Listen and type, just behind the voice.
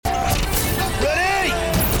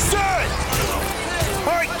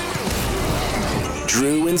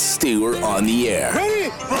Drew and Stu are on the air. Ready?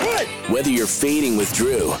 Right. Whether you're fading with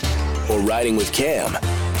Drew or riding with Cam,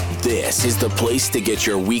 this is the place to get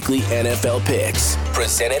your weekly NFL picks.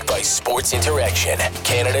 Presented by Sports Interaction,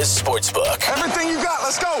 Canada's sportsbook. Everything you got,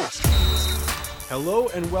 let's go. Hello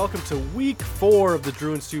and welcome to week 4 of the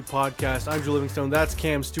Drew and Stu podcast. I'm Drew Livingstone. That's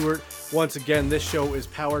Cam Stewart. Once again, this show is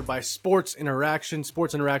powered by Sports Interaction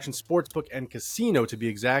Sportsbook and Casino to be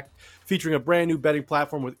exact, featuring a brand new betting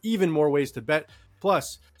platform with even more ways to bet.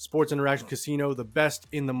 Plus, Sports Interaction Casino, the best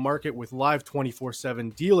in the market with live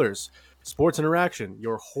 24/7 dealers. Sports Interaction,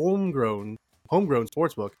 your homegrown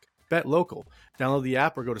sportsbook. Bet local. Download the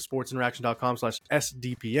app or go to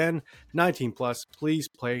sportsinteraction.com/SDPN. 19 plus. Please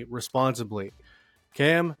play responsibly.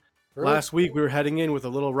 Cam, last week we were heading in with a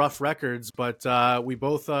little rough records, but we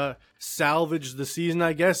both salvaged the season,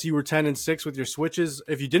 I guess. You were 10-6 with your switches.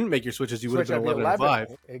 If you didn't make your switches, you would have been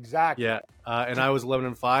 11-5. Exactly. Yeah, and I was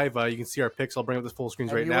 11-5. You can see our picks. I'll bring up the full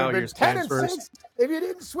screens right now. Here's 10-6 if you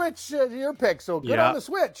didn't switch your pick. So good on the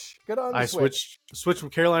switch. Good on the switch. Switched from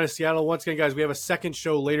Carolina to Seattle. Once again, guys, we have a second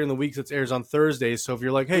show later in the week that airs on Thursdays. So if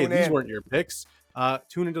you're like, hey, these weren't your picks,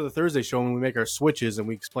 tune into the Thursday show when we make our switches and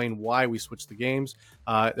we explain why we switched the games.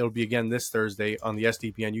 It'll be again this Thursday on the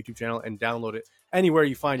SDPN YouTube channel, and download it anywhere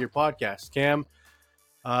you find your podcast. Cam,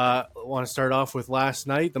 want to start off with last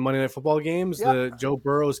night, the Monday Night Football games. Yep. The Joe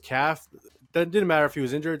Burrow's calf. That didn't matter if he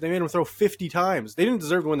was injured. They made him throw 50 times. They didn't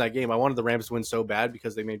deserve to win that game. I wanted the Rams to win so bad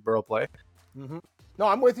because they made Burrow play. Mm-hmm. No,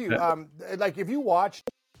 I'm with you. Like if you watch,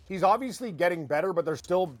 he's obviously getting better, but there's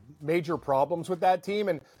still major problems with that team.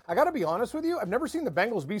 And I got to be honest with you, I've never seen the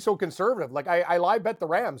Bengals be so conservative. Like I live bet the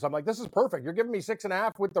Rams. I'm like, this is perfect. You're giving me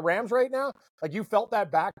 6.5 with the Rams right now. Like you felt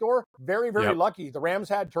that backdoor. Very, very lucky. The Rams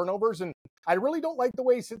had turnovers, and I really don't like the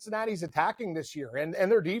way Cincinnati's attacking this year. And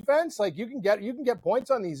their defense, like you can get points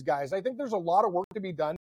on these guys. I think there's a lot of work to be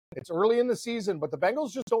done. It's early in the season, but the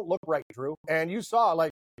Bengals just don't look right, Drew. And you saw,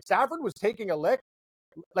 like, Stafford was taking a lick.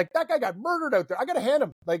 Like, that guy got murdered out there. I got to hand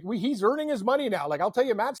him. Like, he's earning his money now. Like, I'll tell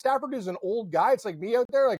you, Matt Stafford is an old guy. It's like me out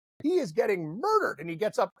there. Like, he is getting murdered, and he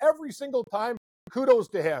gets up every single time. Kudos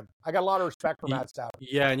to him. I got a lot of respect for Matt Stafford.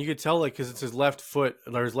 Yeah, and you could tell, like, because it's his left foot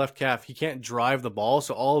or his left calf, he can't drive the ball,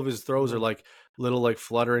 so all of his throws are, like, little, like,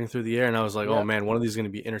 fluttering through the air, and I was like, oh, man, one of these is going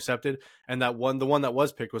to be intercepted. And the one that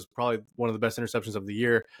was picked was probably one of the best interceptions of the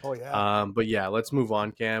year. Oh, yeah. But, yeah, let's move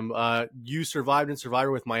on, Cam. You survived in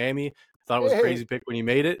Survivor with Miami. Thought it was a crazy pick when you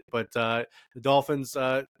made it, but the Dolphins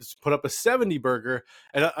put up a 70 burger.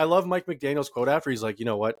 And I love Mike McDaniel's quote after. He's like, you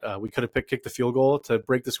know what? We could have kicked the field goal to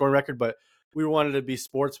break the scoring record, but we wanted to be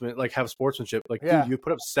sportsmen, like have sportsmanship. Like, dude, you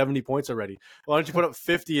put up 70 points already. Why don't you put up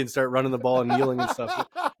 50 and start running the ball and kneeling and stuff?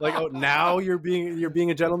 Like, oh, now you're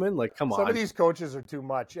being a gentleman? Like, come on. Some of these coaches are too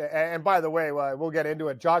much. And by the way, we'll get into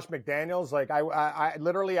it. Josh McDaniels, like I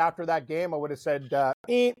literally after that game, I would have said,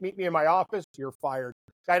 meet me in my office. You're fired.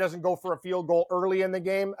 Guy doesn't go for a field goal early in the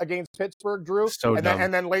game against Pittsburgh, Drew.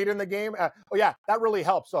 And then late in the game. That really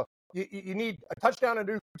helps. So you need a touchdown and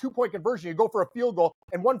a 2-point conversion. You go for a field goal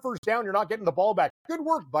and 1 first down. You're not getting the ball back. Good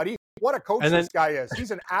work, buddy. What a coach this guy is.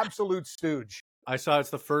 He's an absolute stooge. I saw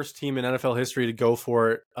it's the first team in NFL history to go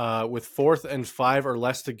for it with 4th and 5 or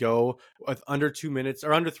less to go with under 2 minutes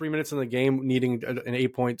or under 3 minutes in the game, needing an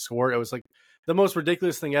 8-point score. It was like the most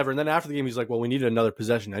ridiculous thing ever. And then after the game, he's like, well, we needed another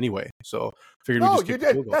possession anyway. So figured we just kicked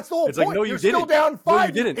the field goal. That's the whole point. Like, no, You're didn't. Still down 5. No,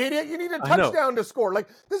 you didn't. Idiot. You need a touchdown to score. Like,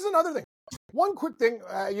 this is another thing. One quick thing.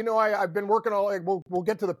 I've been working on, like, we'll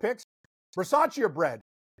get to the picks. Versace bread.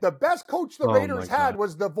 The best coach the Raiders had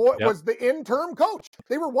was the interim coach.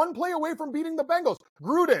 They were one play away from beating the Bengals.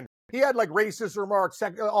 Gruden. He had like racist remarks,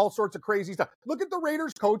 all sorts of crazy stuff. Look at the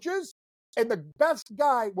Raiders coaches, and the best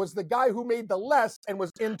guy was the guy who made the less and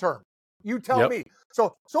was interim. You tell me.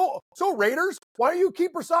 So Raiders, why don't you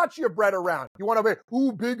keep Versace bread around? You want to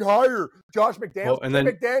be big hire Josh McDaniels? And then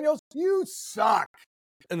McDaniels, you suck.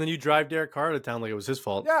 And then you drive Derek Carr to town like it was his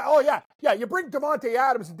fault. Yeah. Oh, yeah. Yeah. You bring Devontae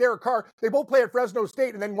Adams and Derek Carr. They both play at Fresno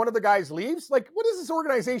State, and then one of the guys leaves. Like, what is this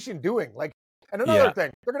organization doing? Like, and another thing,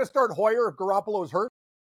 they're going to start Hoyer if Garoppolo is hurt.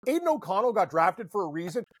 Aiden O'Connell got drafted for a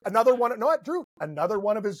reason. Another one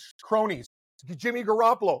of his cronies, Jimmy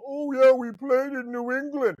Garoppolo. Oh, yeah, we played in New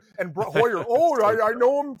England. And Hoyer, I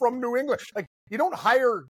know him from New England. Like, you don't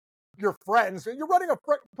hire your friends. You're running a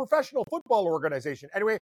professional football organization.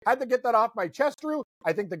 Anyway, had to get that off my chest, Drew.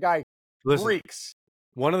 I think the guy reeks.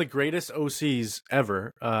 One of the greatest OCs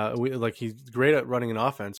ever. He's great at running an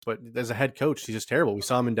offense, but as a head coach, he's just terrible. We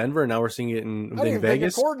saw him in Denver, and now we're seeing it in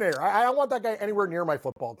Vegas. Coordinator. I don't want that guy anywhere near my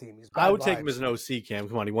football team. I would take him as an OC, Cam.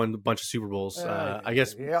 Come on, he won a bunch of Super Bowls. I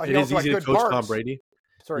guess it is easy to coach Tom Brady.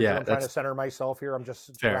 Sorry, Yeah, I'm trying to center myself here. I'm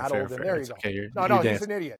just fair. rattled. Fair. And there you It's go. okay. No, he's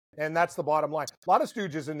an idiot. And that's the bottom line. A lot of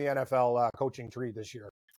stooges in the NFL coaching tree this year.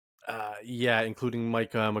 Yeah, including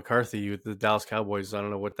Mike McCarthy with the Dallas Cowboys. I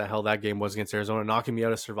don't know what the hell that game was against Arizona, knocking me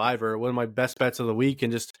out of Survivor. One of my best bets of the week,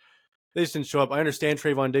 and they just didn't show up. I understand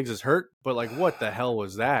Trayvon Diggs is hurt, but like, what the hell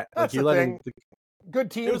was that? That's like, you the thing.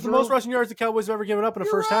 Good teams. It was the most rushing yards the Cowboys have ever given up in a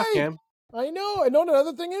first half, Cam. I know.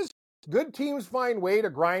 Another thing is, good teams find way to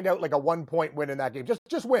grind out like a 1-point win in that game.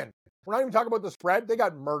 Just win. We're not even talking about the spread. They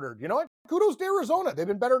got murdered. You know what? Kudos to Arizona. They've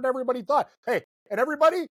been better than everybody thought. Hey, and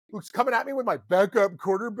everybody who's coming at me with my backup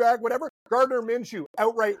quarterback, whatever, Gardner Minshew,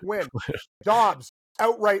 outright win. Dobbs,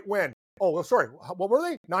 outright win. Oh, sorry. What were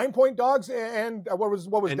they? 9-point dogs, and what was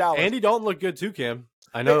Dallas? Andy Dalton looked good too, Cam.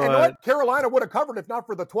 I know. And what? Carolina would have covered if not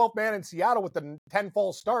for the 12th man in Seattle with the 10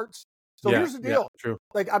 false starts. So here's the deal. Yeah, true.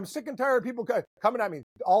 Like, I'm sick and tired of people coming at me.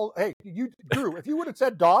 Hey, Drew, if you would have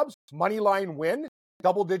said Dobbs, money line win,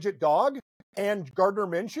 double-digit dog, and Gardner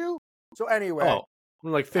Minshew. So anyway. Oh,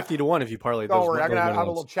 like 50-1 if you parlay those. Don't worry, I'm going to have a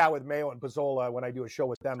little chat with Mayo and Pizzola when I do a show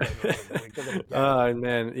with them later in the week.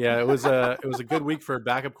 Man, yeah, it was a good week for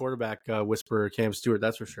backup quarterback whisperer Cam Stewart,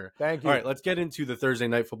 that's for sure. Thank you. All right, let's get into the Thursday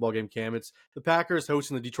night football game, Cam. It's the Packers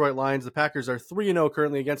hosting the Detroit Lions. The Packers are 3-0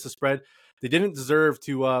 currently against the spread. They didn't deserve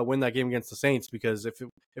to win that game against the Saints because if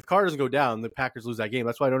Carr doesn't go down, the Packers lose that game.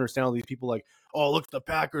 That's why I don't understand all these people like, oh, look at the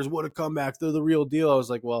Packers, what a comeback, they're the real deal. I was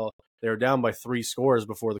like, well, they were down by 3 scores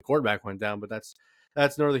before the quarterback went down, but that's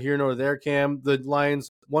neither here nor there, Cam. The Lions,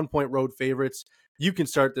 1-point road favorites. You can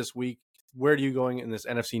start this week. Where are you going in this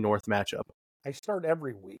NFC North matchup? I start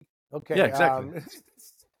every week. Okay. Yeah, exactly.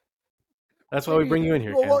 That's why we bring you in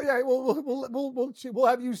here, Cam. Well, yeah, we'll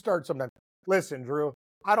have you start sometime. Listen, Drew,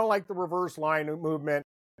 I don't like the reverse line movement.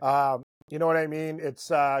 You know what I mean? It's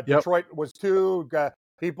Detroit was 2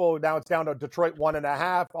 people. Now it's down to Detroit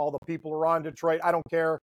 1.5. All the people are on Detroit. I don't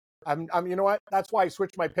care. I'm you know what? That's why I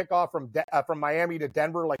switched my pick off from Miami to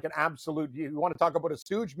Denver like an absolute. You want to talk about a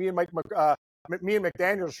stooge? Me and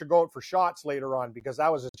McDaniels should go out for shots later on because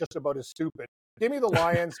that was just about as stupid. Give me the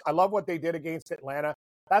Lions. I love what they did against Atlanta.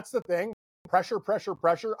 That's the thing. Pressure.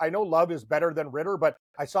 I know Love is better than Ritter, but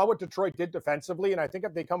I saw what Detroit did defensively, and I think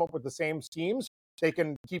if they come up with the same schemes, they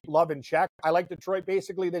can keep Love in check. I like Detroit.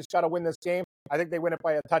 Basically, they just got to win this game. I think they win it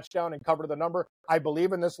by a touchdown and cover the number. I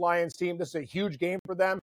believe in this Lions team. This is a huge game for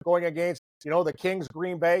them going against, the Kings,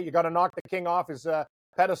 Green Bay. You got to knock the King off his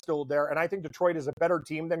pedestal there. And I think Detroit is a better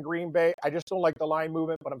team than Green Bay. I just don't like the line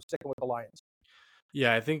movement, but I'm sticking with the Lions.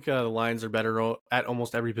 Yeah, I think the Lions are better at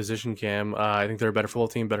almost every position, Cam. I think they're a better football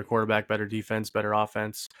team, better quarterback, better defense, better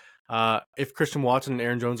offense. If Christian Watson and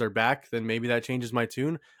Aaron Jones are back, then maybe that changes my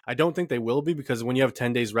tune. I don't think they will be because when you have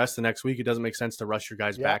 10 days rest the next week, it doesn't make sense to rush your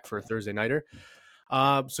guys back for a Thursday nighter.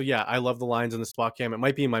 So yeah, I love the Lions in the spot, Cam. It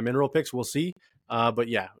might be in my mineral picks. We'll see. But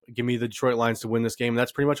yeah, give me the Detroit Lions to win this game.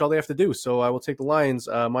 That's pretty much all they have to do. So I will take the Lions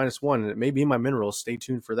 -1, and it may be in my minerals. Stay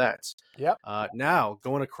tuned for that. Yep. Now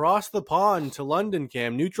going across the pond to London,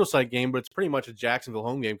 Cam, neutral site game, but it's pretty much a Jacksonville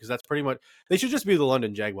home game because that's pretty much they should just be the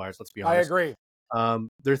London Jaguars. Let's be honest. I agree.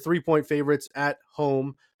 They're 3-point favorites at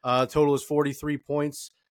home. Total is 43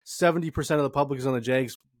 points. 70% of the public is on the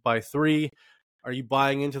Jags by 3. Are you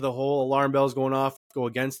buying into the whole alarm bells going off, go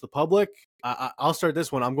against the public? I'll start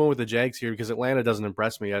this one. I'm going with the Jags here because Atlanta doesn't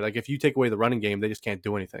impress me. Like, if you take away the running game, they just can't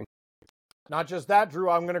do anything. Not just that, Drew.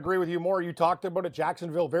 I'm going to agree with you more. You talked about it.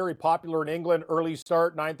 Jacksonville, very popular in England. Early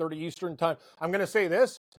start, 9:30 Eastern time. I'm going to say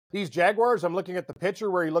this. These Jaguars, I'm looking at the picture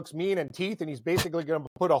where he looks mean and teeth, and he's basically going to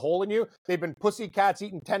put a hole in you. They've been pussycats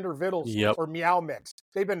eating tender vittles or meow mix.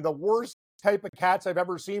 They've been the worst type of cats I've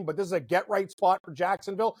ever seen, but this is a get-right spot for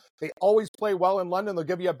Jacksonville. They always play well in London. They'll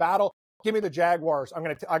give you a battle. Give me the Jaguars. I'm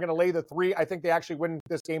going to lay the 3. I think they actually win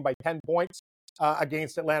this game by 10 points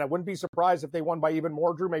against Atlanta. Wouldn't be surprised if they won by even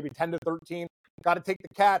more, Drew, maybe 10-13. Got to take the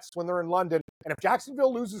Cats when they're in London. And if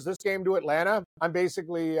Jacksonville loses this game to Atlanta, I'm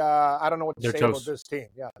basically, I don't know what to say about this team.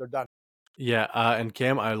 Yeah, they're done. Yeah, and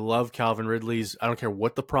Cam, I love Calvin Ridley's. I don't care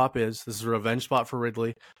what the prop is. This is a revenge spot for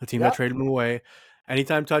Ridley, the team that traded him away.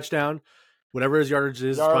 Anytime touchdown, whatever his yardage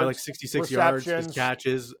is, probably like 66 yards, his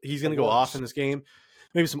catches. He's going to go off in this game.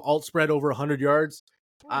 Maybe some alt spread over 100 yards.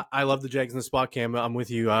 I love the Jags in the spot, Cam. I'm with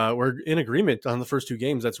you. We're in agreement on the first 2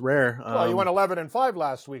 games. That's rare. Well, you went 11-5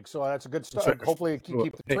 last week, so that's a good start. Right. Hopefully,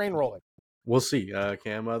 keep the train rolling. We'll see,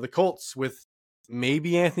 Cam. The Colts with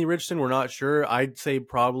maybe Anthony Richardson. We're not sure. I'd say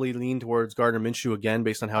probably lean towards Gardner Minshew again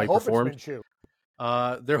based on how he performed.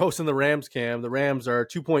 They're hosting the Rams, Cam. The Rams are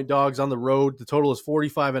 2-point dogs on the road. The total is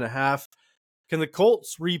 45.5. Can the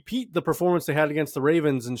Colts repeat the performance they had against the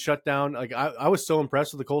Ravens and shut down? Like I was so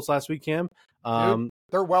impressed with the Colts last week, Cam.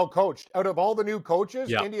 They're well coached. Out of all the new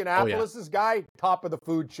coaches, Yeah. Indianapolis's guy, top of the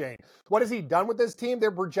food chain. What has he done with this team?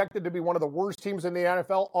 They're projected to be one of the worst teams in the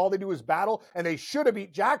NFL. All they do is battle, and they should have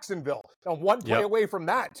beat Jacksonville. And one play away from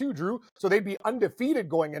that, too, Drew. So they'd be undefeated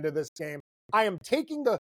going into this game. I am taking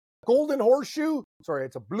the golden horseshoe. Sorry,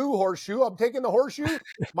 it's a blue horseshoe. I'm taking the horseshoe,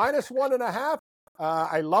 -1.5.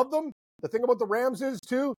 I love them. The thing about the Rams is,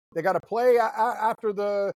 too, they got to play after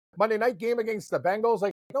the Monday night game against the Bengals.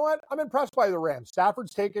 Like, you know what? I'm impressed by the Rams.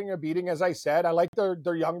 Stafford's taking a beating, as I said. I like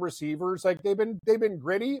their young receivers. Like, they've been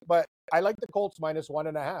gritty, but I like the Colts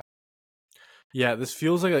 -1.5. Yeah, this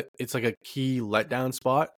feels like it's like a key letdown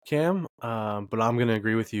spot, Cam. But I'm gonna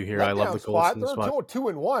agree with you here. I love the Colts in the spot. They're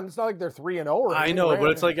 2-1. It's not like they're 3-0. I know,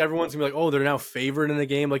 but it's like everyone's gonna be like, oh, they're now favored in a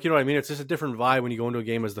game. Like, you know what I mean? It's just a different vibe when you go into a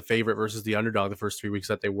game as the favorite versus the underdog the first 3 weeks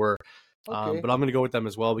that they were. Okay. But I'm gonna go with them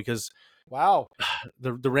as well because wow,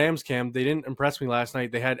 the Rams, Cam, they didn't impress me last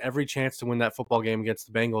night. They had every chance to win that football game against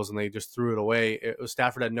the Bengals, and they just threw it away. It was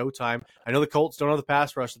Stafford had no time. I know the Colts don't have the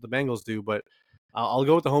pass rush that the Bengals do, but I'll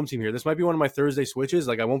go with the home team here. This might be one of my Thursday switches.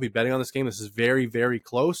 Like, I won't be betting on this game. This is very, very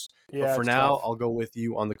close. Yeah, but for now, tough. I'll go with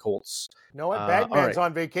you on the Colts. You know what? Bagman's right.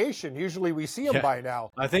 on vacation. Usually we see him by now.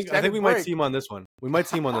 I think we might see him on this one. We might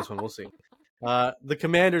see him on this one. We'll see. The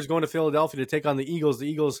Commanders going to Philadelphia to take on the Eagles. The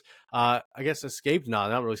Eagles, I guess, escaped. No,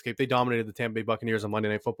 not really escaped. They dominated the Tampa Bay Buccaneers on Monday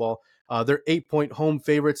Night Football. They're 8-point home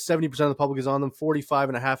favorites. 70% of the public is on them.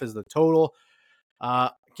 45.5 is the total.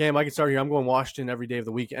 Cam, I can start here. I'm going Washington every day of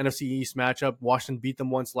the week. NFC East matchup. Washington beat them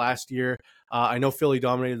once last year. I know Philly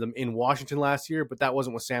dominated them in Washington last year, but that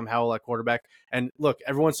wasn't with Sam Howell at quarterback. And look,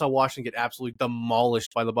 everyone saw Washington get absolutely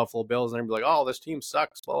demolished by the Buffalo Bills, and everybody like, oh, this team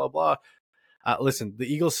sucks, blah, blah, blah. Listen, the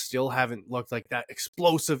Eagles still haven't looked like that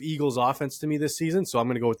explosive Eagles offense to me this season, so I'm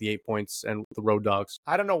going to go with the 8 points and the Road Dogs.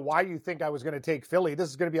 I don't know why you think I was going to take Philly. This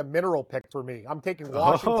is going to be a mineral pick for me. I'm taking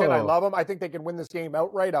Washington. I love them. I think they can win this game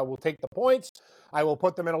outright. I will take the points. I will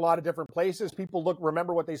put them in a lot of different places. People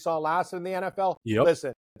remember what they saw last in the NFL. Yep.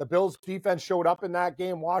 Listen, the Bills defense showed up in that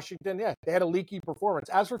game. Washington, yeah, they had a leaky performance.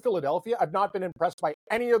 As for Philadelphia, I've not been impressed by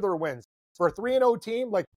any of their wins. For a 3-0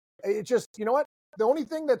 team, like, it just, you know what? The only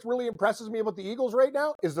thing that really impresses me about the Eagles right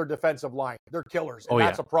now is their defensive line. They're killers, and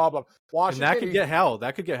that's a problem. Washington, and that could get Howell.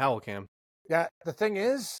 That could get Howell, Cam. Yeah, the thing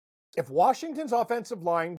is, if Washington's offensive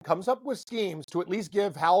line comes up with schemes to at least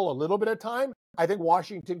give Howell a little bit of time, I think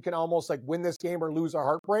Washington can almost like win this game or lose a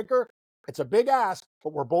heartbreaker. It's a big ask,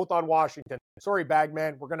 but we're both on Washington. Sorry,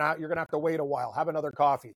 Bagman, you're gonna have to wait a while. Have another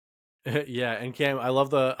coffee. Yeah, and Cam,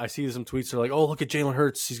 I see some tweets that are like, oh, look at Jalen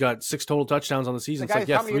Hurts. He's got 6 total touchdowns on the season. Guys,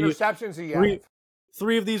 how many interceptions do you have?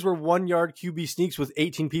 3 of these were 1-yard QB sneaks with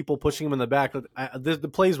 18 people pushing him in the back. The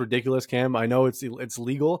play is ridiculous, Cam. I know it's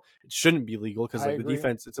legal. It shouldn't be legal because the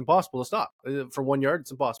defense, it's impossible to stop. For 1 yard,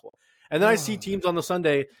 it's impossible. And then I see teams on the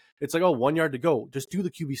Sunday, it's like, 1 yard to go. Just do the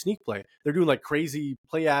QB sneak play. They're doing like crazy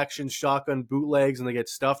play action, shotgun bootlegs, and they get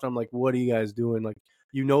stuffed. I'm like, what are you guys doing? Like,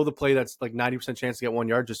 you know the play that's like 90% chance to get 1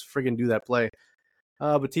 yard. Just friggin' do that play.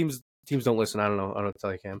 But teams don't listen. I don't know. I don't know what to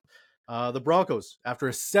tell you, Cam. The Broncos, after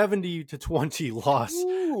a 70-20 loss.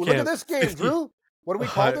 Ooh, look at this game, Drew. What do we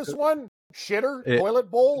call this one? Shitter?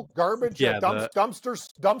 Toilet bowl? Garbage? Yeah,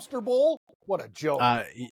 dumpster bowl? What a joke.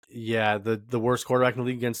 Yeah, the worst quarterback in the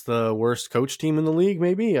league against the worst coach team in the league,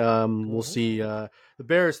 maybe. We'll see. The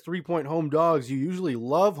Bears, 3-point home dogs. You usually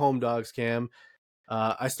love home dogs, Cam.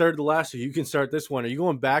 I started the last year. You can start this one. Are you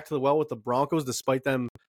going back to the well with the Broncos despite them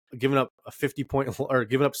giving up a 50-point or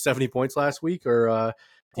giving up 70 points last week, or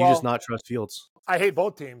do you just not trust Fields? I hate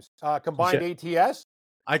both teams. Combined ATS.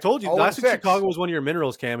 I told you last week Chicago was one of your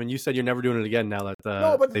minerals, Cam, and you said you're never doing it again now that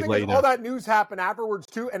no, but the thing is, all that news happened afterwards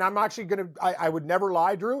too, and I'm actually I would never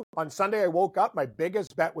lie, Drew. On Sunday I woke up, my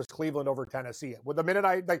biggest bet was Cleveland over Tennessee. With the minute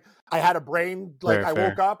I had a brain, I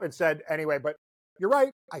woke up and said, anyway, but you're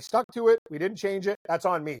right. I stuck to it. We didn't change it. That's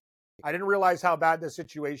on me. I didn't realize how bad this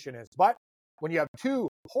situation is. But when you have 2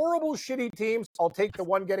 horrible, shitty teams, I'll take the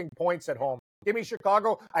one getting points at home. Give me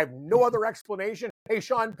Chicago. I have no other explanation. Hey,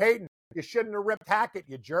 Sean Payton, you shouldn't have ripped Hackett,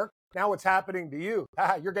 you jerk. Now what's happening to you?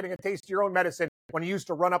 You're getting a taste of your own medicine when you used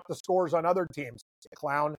to run up the scores on other teams.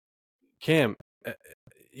 Clown. Cam,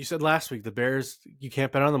 you said last week the Bears, you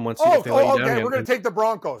can't bet on them once you get down. Okay, we're going to take the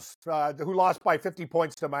Broncos, who lost by 50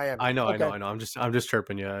 points to Miami. I know. I'm just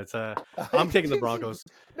chirping you. It's I'm taking the Broncos.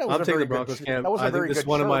 I'm taking the Broncos, Cam. I think this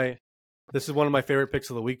is one of my favorite picks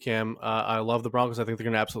of the week, Cam. I love the Broncos. I think they're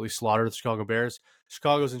going to absolutely slaughter the Chicago Bears.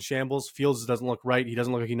 Chicago's in shambles. Fields doesn't look right. He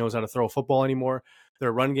doesn't look like he knows how to throw a football anymore.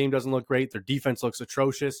 Their run game doesn't look great. Their defense looks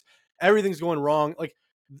atrocious. Everything's going wrong. Like,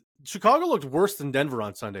 Chicago looked worse than Denver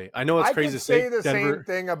on Sunday. I know it's crazy to say the same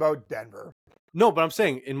thing about Denver. No, but I'm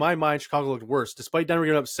saying in my mind, Chicago looked worse. Despite Denver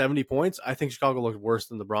giving up 70 points, I think Chicago looked worse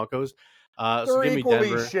than the Broncos. They're So give me equally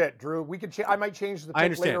Denver. shit, Drew. We could. I might change the I pick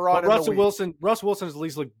understand, later on but in Russell the week. Wilson has at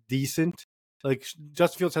least looked decent. Like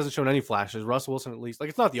Justin Fields hasn't shown any flashes. Russell Wilson at least, like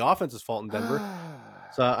it's not the offense's fault in Denver.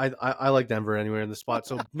 So I like Denver anywhere in the spot.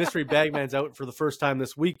 So mystery bagman's out for the first time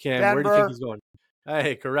this week. Cam, Denver. where do you think he's going?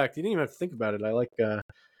 Hey, correct. You didn't even have to think about it. I like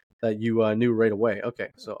that you knew right away. Okay,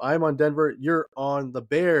 so I'm on Denver. You're on the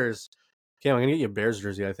Bears. Cam, I'm gonna get you a Bears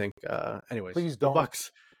jersey. I think. Anyways, Please don't. The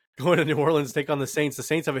Bucks going to New Orleans, take on the Saints. The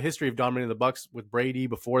Saints have a history of dominating the Bucks with Brady.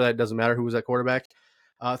 Before that, it doesn't matter who was at quarterback.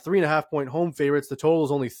 3.5-point home favorites. The total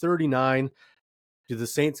is only 39. Do the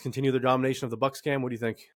Saints continue their domination of the Bucks? Cam, what do you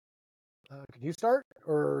think? Can you start,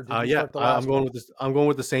 or did you Yeah, start the last I'm going one? with this. I'm going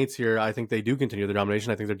with the Saints here. I think they do continue their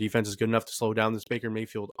domination. I think their defense is good enough to slow down this Baker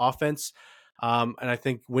Mayfield offense, and I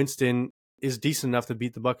think Winston is decent enough to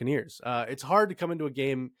beat the Buccaneers. It's hard to come into a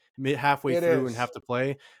game halfway through and have to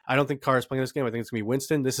play. I don't think Carr is playing this game. I think it's going to be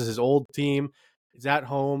Winston. This is his old team. It's at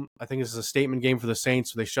home. I think this is a statement game for the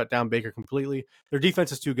Saints, so they shut down Baker completely. Their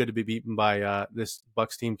defense is too good to be beaten by this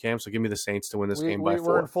Bucs team, Cam. So give me the Saints to win this game by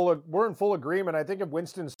 4. We're in full agreement. I think if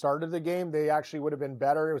Winston started the game, they actually would have been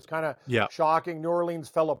better. It was kind of shocking. New Orleans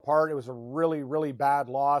fell apart. It was a really, really bad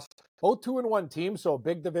loss. Both 2-1 teams, so a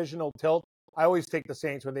big divisional tilt. I always take the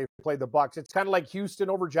Saints when they play the Bucs. It's kind of like Houston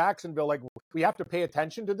over Jacksonville. Like, we have to pay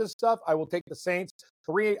attention to this stuff. I will take the Saints.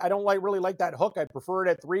 3, I don't really like that hook. I prefer it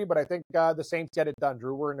at 3, but I think the Saints get it done,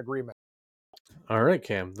 Drew. We're in agreement. All right,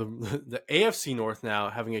 Cam. The AFC North now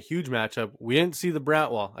having a huge matchup. We didn't see the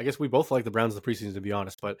Browns. Well, I guess we both like the Browns in the preseason, to be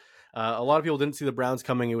honest. But a lot of people didn't see the Browns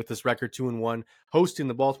coming in with this record 2-1, hosting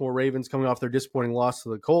the Baltimore Ravens, coming off their disappointing loss to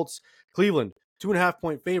the Colts. Cleveland,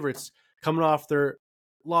 2.5-point favorites, coming off their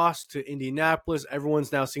loss to Indianapolis.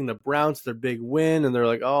 Everyone's now seeing the Browns, their big win, and they're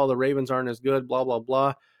like, oh, the Ravens aren't as good, blah, blah,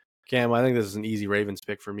 blah. Cam, I think this is an easy Ravens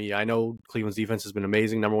pick for me. I know Cleveland's defense has been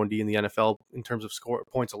amazing, number 1 D in the NFL in terms of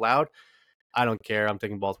points allowed. I don't care. I'm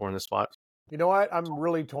taking Baltimore in this spot. You know what? I'm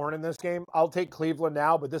really torn in this game. I'll take Cleveland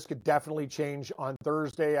now, but this could definitely change on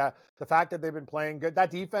Thursday. The fact that they've been playing good.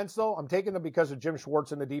 That defense, though, I'm taking them because of Jim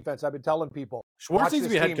Schwartz and the defense. I've been telling people. Schwartz needs to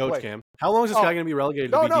be head coach, Cam. How long is this guy going to be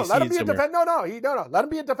relegated to be DC? Let him be a let him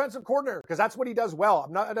be a defensive coordinator because that's what he does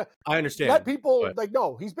well. I understand. Let people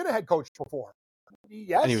he's been a head coach before.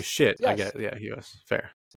 Yes. And he was shit. Yes. I get it. Yeah, he was.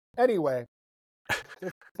 Fair. Anyway,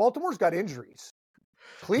 Baltimore's got injuries.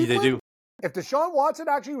 Cleveland, they do. If Deshaun Watson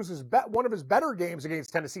actually was one of his better games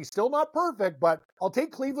against Tennessee, still not perfect, but I'll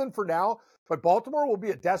take Cleveland for now. But Baltimore will be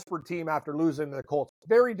a desperate team after losing to the Colts.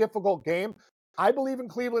 Very difficult game. I believe in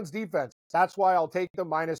Cleveland's defense. That's why I'll take them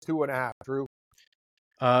 -2.5, Drew.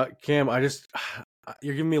 Cam,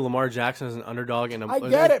 you're giving me Lamar Jackson as an underdog, and I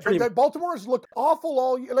get it, but Baltimore's looked awful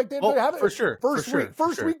all year. Like they have it for sure.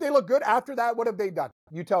 First week they look good. After that, what have they done?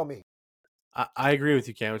 You tell me. I agree with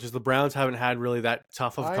you, Cam. It's just the Browns haven't had really that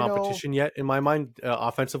tough of competition yet, in my mind,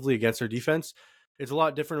 offensively against their defense. It's a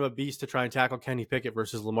lot different of a beast to try and tackle Kenny Pickett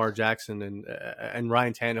versus Lamar Jackson, and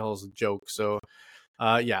Ryan Tannehill is a joke. So,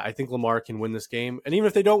 I think Lamar can win this game. And even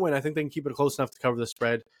if they don't win, I think they can keep it close enough to cover the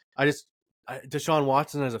spread. Deshaun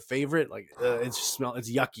Watson as a favorite, it's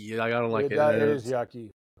yucky. I don't like it. It is yucky.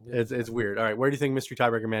 It's weird. All right, where do you think Mystery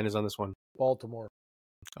Tiebreaker Man is on this one? Baltimore.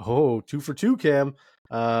 Oh, 2 for 2, Cam.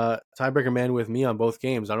 Tiebreaker Man with me on both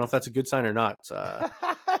games. I don't know if that's a good sign or not.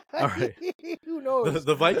 All right. Who knows?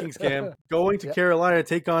 The Vikings, Cam, going to Carolina to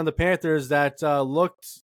take on the Panthers that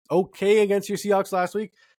looked okay against your Seahawks last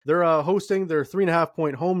week. They're hosting their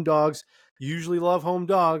 3.5-point home dogs. You usually love home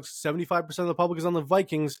dogs. 75% of the public is on the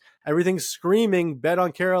Vikings. Everything's screaming, bet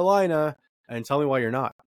on Carolina. And tell me why you're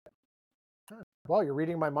not. Well, you're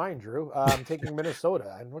reading my mind, Drew. I'm taking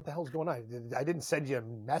Minnesota. And what the hell's going on? I didn't send you a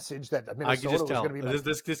message that Minnesota was going to be.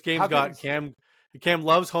 This game's got Cam. Cam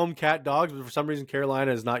loves home cat dogs, but for some reason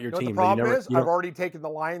Carolina is not your team. The problem is I've already taken the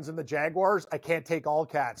Lions and the Jaguars. I can't take all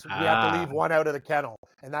cats. We have to leave one out of the kennel,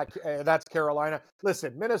 and that's Carolina.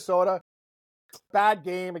 Listen, Minnesota, bad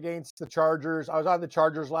game against the Chargers. I was on the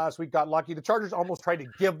Chargers last week, got lucky. The Chargers almost tried to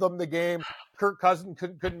give them the game. Kirk Cousins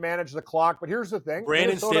couldn't manage the clock. But here's the thing.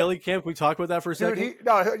 Brandon Staley, Cam, can we talk about that for a second?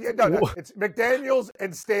 No. It's McDaniels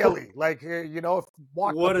and Staley.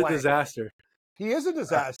 What a disaster. He is a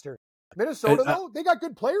disaster. Minnesota, though, they got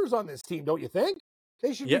good players on this team, don't you think?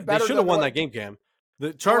 They should be better. They should have won that game, Cam.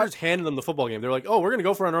 The Chargers handed them the football game. They're like, "Oh, we're going to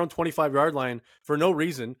go for our own 25-yard line for no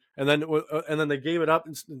reason," and then they gave it up.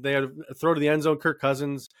 And they had a throw to the end zone. Kirk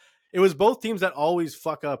Cousins. It was both teams that always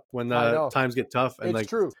fuck up when the times get tough. And it's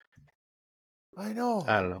true. I know.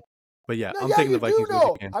 I don't know, but I'm taking the Vikings.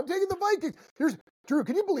 I'm taking the Vikings. Here's Drew.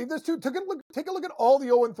 Can you believe this too? Take a look at all the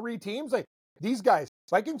 0-3 teams. Like these guys,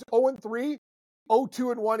 Vikings 0-3.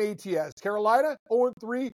 0-2-1 ATS. Carolina,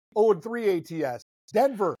 0-3, 0-3 ATS.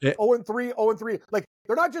 Denver, 0-3, 0-3. Like,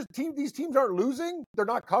 they're not just these teams aren't losing, they're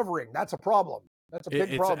not covering. That's a problem. That's a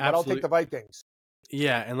big problem, but I'll take the Vikings.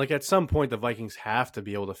 Yeah, and like at some point the Vikings have to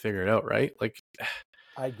be able to figure it out, right? Like,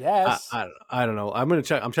 I guess. I don't know. I'm gonna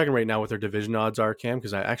check. I'm checking right now what their division odds are, Cam,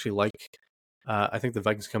 because I actually like. I think the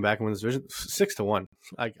Vikings come back and win this division 6-1.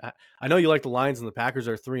 I know you like the Lions and the Packers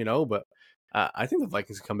are 3-0, but I think the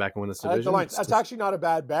Vikings come back and win this division. I like the Lions. That's actually not a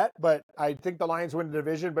bad bet, but I think the Lions win the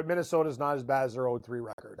division. But Minnesota's not as bad as their 0-3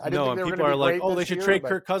 record. I didn't think they were people are like, oh, they should trade but...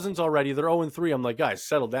 Kirk Cousins already. They're 0-3. I'm like, guys,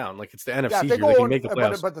 settle down. Like, it's the NFC here. They can make the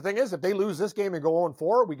playoffs. But the thing is, if they lose this game and go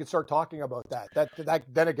 0-4, we could start talking about that.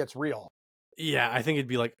 Then it gets real. Yeah, I think it'd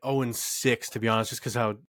be like 0-6, to be honest, just because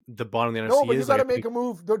how the bottom of the NFC is. No, but you got to make a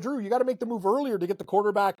move, Drew. You got to make the move earlier to get the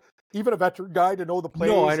quarterback, even a veteran guy, to know the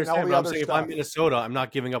plays. No, I understand. And all the other saying stuff. If I'm Minnesota, I'm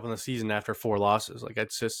not giving up on the season after 4 losses. Like,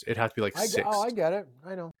 it has to be like 6. I get it.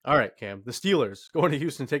 I know. All right, Cam. The Steelers going to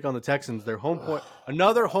Houston to take on the Texans. Their home point,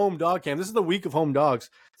 another home dog, Cam. This is the week of home dogs.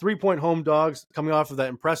 3-point home dogs coming off of that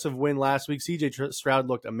impressive win last week. CJ Stroud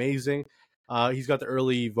looked amazing. He's got the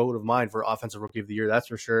early vote of mine for Offensive Rookie of the Year, that's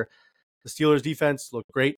for sure. The Steelers defense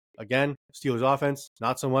looked great. Again, Steelers offense,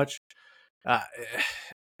 not so much.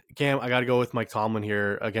 Cam, I got to go with Mike Tomlin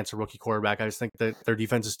here against a rookie quarterback. I just think that their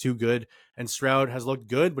defense is too good, and Stroud has looked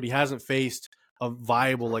good, but he hasn't faced a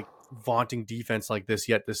viable, like, vaunting defense like this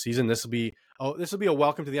yet this season. This will be a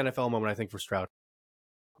welcome to the NFL moment, I think, for Stroud.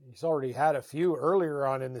 He's already had a few earlier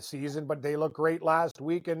on in the season, but they looked great last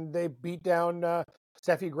week, and they beat down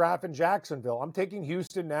Steffi Graf in Jacksonville. I'm taking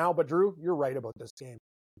Houston now, but Drew, you're right about this game.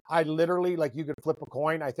 I literally, like, you could flip a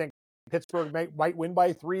coin. I think Pittsburgh might win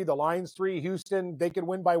by 3, the Lions 3, Houston, they could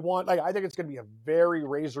win by 1. Like, I think it's going to be a very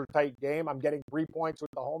razor-tight game. I'm getting 3 points with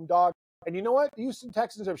the home dog. And you know what? The Houston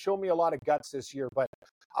Texans have shown me a lot of guts this year, but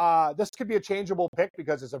this could be a changeable pick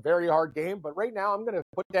because it's a very hard game. But right now, I'm going to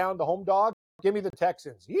put down the home dog. Give me the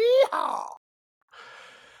Texans. Yeehaw!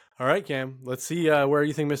 All right, Cam. Let's see where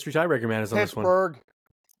you think Mystery Tiebreaker Man is on this one. Pittsburgh.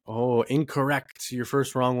 Oh, incorrect. Your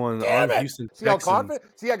first wrong one. Damn it. Houston See Texans. how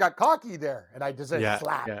confident? See, I got cocky there, and I just said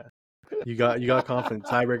slap. Yeah. You got confident.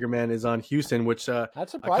 Tiebreaker Man is on Houston, which I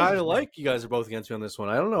kind of like. You guys are both against me on this one.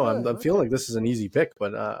 I don't know. I'm feeling like this is an easy pick,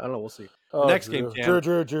 but I don't know. We'll see. Next game, Cam.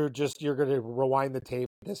 Drew, just you're going to rewind the tape.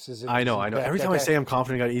 This is. I know. Every time I say I'm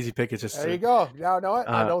confident, I got an easy pick. It's just there you go. No, what?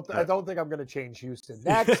 I don't think I'm going to change Houston.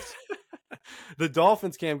 Next, the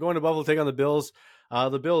Dolphins, Cam, going to Buffalo to take on the Bills.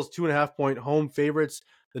 The Bills 2.5-point home favorites.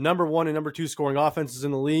 The number 1 and number 2 scoring offenses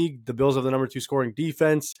in the league. The Bills have the number 2 scoring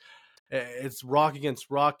defense. It's rock against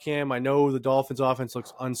rock, Cam. I know the Dolphins offense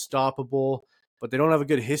looks unstoppable, but they don't have a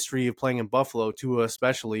good history of playing in Buffalo, Tua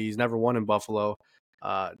especially. He's never won in Buffalo.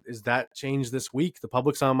 Is that changed this week? The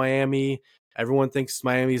public's on Miami. Everyone thinks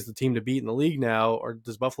Miami is the team to beat in the league now, or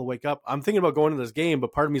does Buffalo wake up? I'm thinking about going to this game,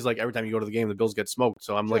 but part of me is like, every time you go to the game, the Bills get smoked.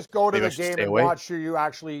 So I'm just go to the game and watch who you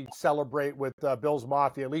actually celebrate with Bills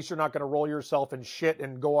Mafia. At least you're not going to roll yourself in shit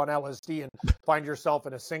and go on LSD and find yourself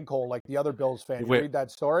in a sinkhole like the other Bills fan. You read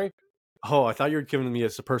that story? Oh, I thought you were giving me a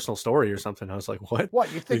personal story or something. I was like, what?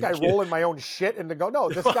 What, you think I roll in my own shit and to go? No,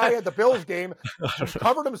 this guy at the Bills game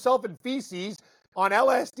covered himself in feces on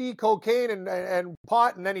LSD, cocaine, and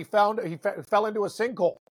pot, and then he fell into a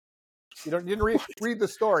sinkhole. You didn't read the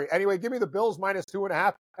story. Anyway, give me the Bills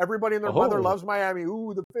 -2.5. Everybody and their mother loves Miami.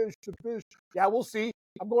 Ooh, the fish. Yeah, we'll see.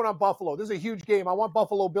 I'm going on Buffalo. This is a huge game. I want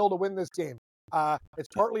Buffalo Bill to win this game. It's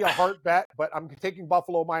partly a heart bet, but I'm taking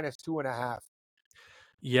Buffalo -2.5.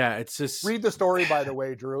 Yeah, it's just read the story. By the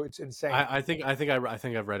way, Drew, it's insane. I think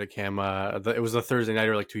I've read it, Cam. It was a Thursday night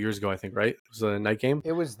or like 2 years ago, I think, right? It was a night game.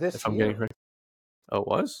 It was this. If I'm getting correct. Oh, it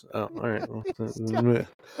was? Oh, all right. Well,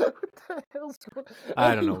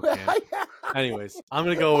 I don't know, Cam. Anyways, I'm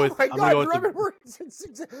gonna go with. These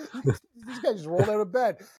guys just rolled out of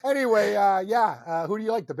bed. Anyway, who do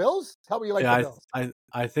you like? The Bills? Tell me you like the Bills.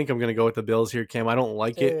 I think I'm gonna go with the Bills here, Cam. I don't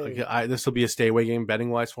like it. This will be a stay away game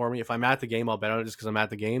betting wise for me. If I'm at the game, I'll bet on it just because I'm at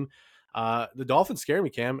the game. The Dolphins scare me,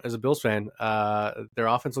 Cam, as a Bills fan. Their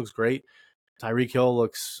offense looks great. Tyreek Hill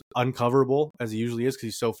looks uncoverable as he usually is because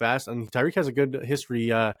he's so fast. And Tyreek has a good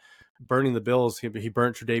history burning the Bills. He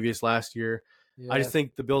burnt Tre'Davious last year. Yes. I just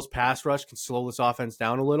think the Bills' pass rush can slow this offense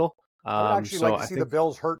down a little. I'd actually like to see the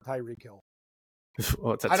Bills hurt Tyreek Hill.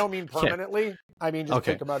 Well, I don't mean permanently. Yeah. I mean just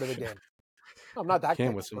take him out of the game. I'm not that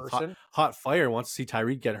kind of person. Hot fire wants to see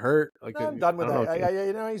Tyreek get hurt. I'm done with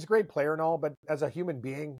that. He's a great player and all, but as a human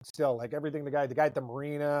being, still, like everything, the guy at the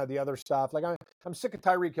marina, the other stuff, like I'm sick of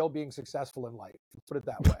Tyreek Hill being successful in life. Let's put it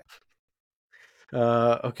that way.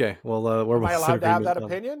 Okay. Well, we're Am I both in allowed to have agreement that on-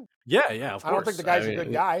 opinion? Yeah, of I don't think course. the guy's a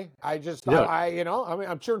good guy. I just, Yeah.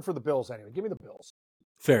 I'm cheering for the Bills anyway. Give me the Bills.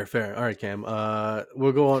 Fair. All right, Cam.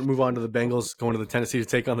 We'll move on to the Bengals going to the Tennessee to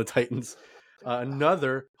take on the Titans.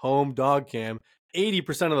 Another home dog, Cam.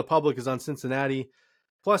 80% of the public is on Cincinnati.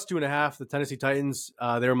 Plus 2.5. The Tennessee Titans.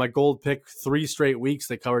 They were my gold pick 3 straight weeks.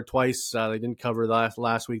 They covered twice. They didn't cover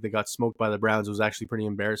last week. They got smoked by the Browns. It was actually pretty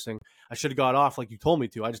embarrassing. I should have got off like you told me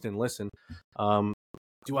to. I just didn't listen.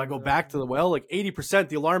 Do I go back to like 80%?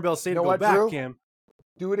 The alarm bells say to go back, Drew? Cam.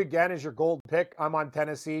 Do it again as your gold pick. I'm on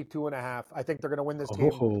Tennessee 2.5. I think they're going to win this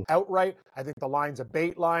game Oh. outright. I think the line's a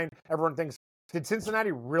bait line. Everyone thinks, did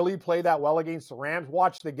Cincinnati really play that well against the Rams?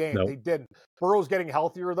 Watch the game. Nope. They didn't. Burrow's getting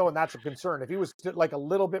healthier though, and that's a concern. If he was like a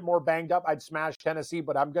little bit more banged up, I'd smash Tennessee.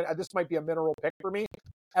 But this might be a mineral pick for me.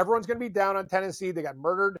 Everyone's going to be down on Tennessee. They got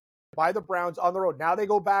murdered by the Browns on the road. Now they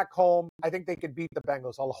go back home. I think they could beat the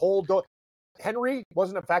Bengals. Henry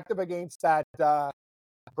wasn't effective against that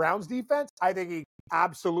Browns defense. I think he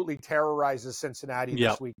absolutely terrorizes Cincinnati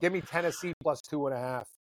this week. Give me Tennessee plus 2.5.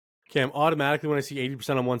 Cam, automatically when I see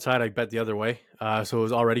 80% on one side, I bet the other way. So it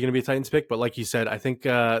was already going to be a Titans pick. But like you said, I think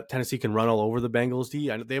Tennessee can run all over the Bengals D.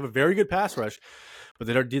 They have a very good pass rush, but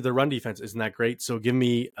the run defense isn't that great. So give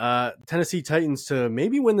me Tennessee Titans to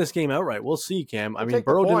maybe win this game outright. We'll see, Cam. I mean,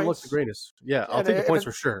 Burrow didn't look the greatest. Yeah, I'll take the points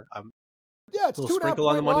for sure. Yeah, it's 2.5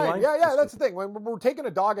 on the money line. Yeah, that's the thing. When we're taking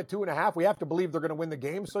a dog at 2.5, we have to believe they're going to win the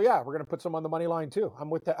game. So yeah, we're going to put some on the money line too. I'm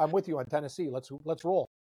with you on Tennessee. Let's roll.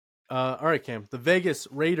 All right, Cam. The Vegas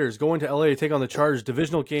Raiders going to LA to take on the Chargers.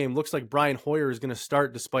 Divisional game. Looks like Brian Hoyer is going to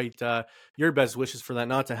start despite your best wishes for that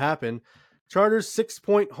not to happen. Chargers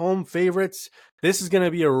 6-point home favorites. This is going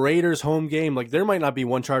to be a Raiders home game. Like there might not be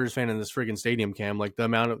one Chargers fan in this friggin' stadium, Cam. Like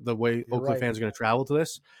the way Oakland fans are going to travel to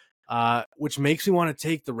this. Which makes me want to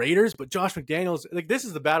take the Raiders, but Josh McDaniels, like this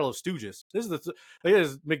is the battle of stooges. This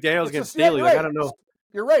is McDaniels against Staley. Like, I don't know.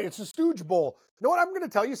 You're right. It's a stooge bowl. You know what? I'm going to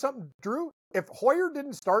tell you something, Drew. If Hoyer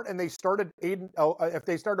didn't start and they started if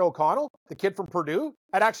they started O'Connell, the kid from Purdue,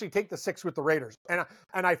 I'd actually take the 6 with the Raiders. And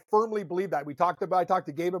I firmly believe that. I talked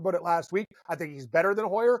to Gabe about it last week. I think he's better than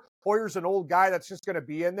Hoyer. Hoyer's an old guy that's just going to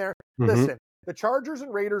be in there. Mm-hmm. Listen, the Chargers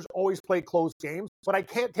and Raiders always play close games, but I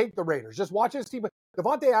can't take the Raiders. Just watch this team.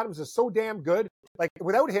 Devontae Adams is so damn good. Like,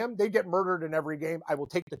 without him, they get murdered in every game. I will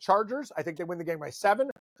take the Chargers. I think they win the game by 7.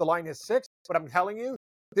 The line is 6. But I'm telling you,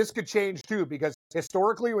 this could change too, because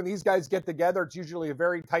historically, when these guys get together, it's usually a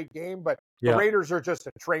very tight game. But the Raiders are just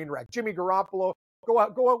a train wreck. Jimmy Garoppolo, go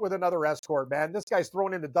out with another escort, man. This guy's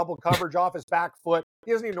thrown into double coverage off his back foot.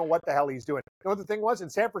 He doesn't even know what the hell he's doing. You know what the thing was? In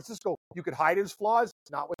San Francisco, you could hide his flaws.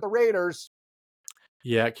 Not with the Raiders.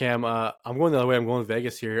 Yeah, Cam, I'm going the other way. I'm going with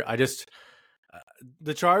Vegas here.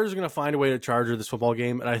 The Chargers are going to find a way to charger this football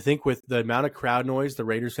game. And I think with the amount of crowd noise the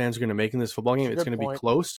Raiders fans are going to make in this football game, it's going to be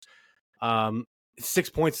close. 6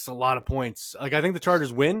 points is a lot of points. Like, I think the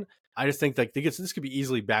Chargers win. I just think like this could be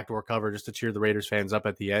easily backdoor cover just to cheer the Raiders fans up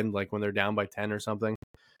at the end, like when they're down by 10 or something.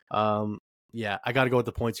 Yeah, I got to go with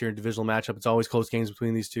the points here in divisional matchup. It's always close games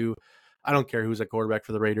between these two. I don't care who's at quarterback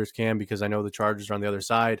for the Raiders, Cam, because I know the Chargers are on the other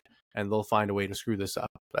side, and they'll find a way to screw this up.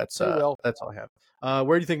 That's all I have.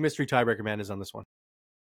 Where do you think mystery tiebreaker man is on this one?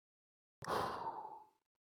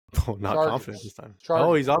 Oh, not Chargers. Confident this time. Chargers.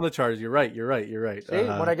 Oh, he's on the Chargers. You're right. See,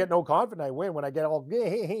 when I get no confidence, I win. When I get all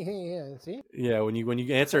see? Yeah, when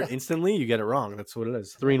you answer instantly, you get it wrong. That's what it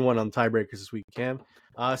is. 3-1 on tiebreakers this week, Cam.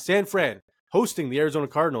 San Fran hosting the Arizona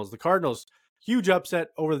Cardinals. The Cardinals, huge upset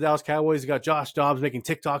over the Dallas Cowboys. You got Josh Dobbs making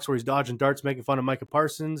TikToks where he's dodging darts, making fun of Micah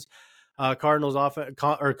Parsons. Cardinals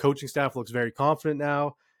coaching staff looks very confident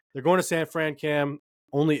now. They're going to San Fran, Cam.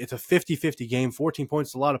 It's a 50-50 game. 14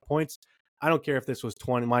 points is a lot of points. I don't care if this was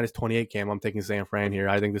minus 28, Cam. I'm taking San Fran here.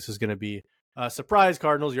 I think this is going to be a surprise,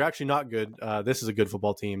 Cardinals. You're actually not good. This is a good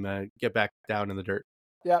football team. Get back down in the dirt.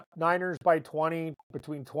 Yep, Niners by 20,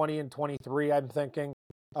 between 20 and 23, I'm thinking.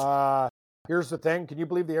 Here's the thing. Can you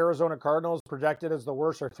believe the Arizona Cardinals, projected as the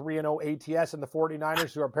worst, are 3-0 ATS, and the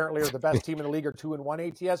 49ers, who apparently are the best team in the league, are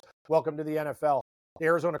 2-1 ATS? Welcome to the NFL. The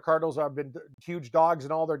Arizona Cardinals have been huge dogs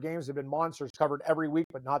in all their games. They've been monsters, covered every week,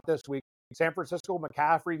 but not this week. San Francisco,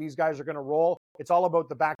 McCaffrey, these guys are going to roll. It's all about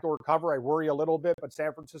the backdoor cover. I worry a little bit, but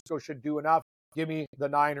San Francisco should do enough. Give me the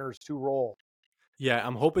Niners to roll. Yeah,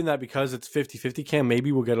 I'm hoping that because it's 50-50, Cam,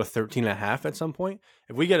 maybe we'll get a 13.5 at some point.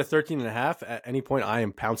 If we get a 13.5 at any point, I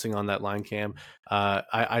am pouncing on that line, Cam.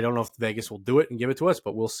 I don't know if Vegas will do it and give it to us,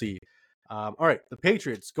 but we'll see. All right, the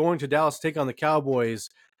Patriots going to Dallas to take on the Cowboys.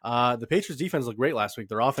 The Patriots defense looked great last week.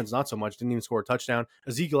 Their offense, not so much. Didn't even score a touchdown.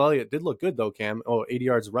 Ezekiel Elliott did look good, though, Cam. 80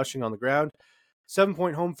 yards rushing on the ground.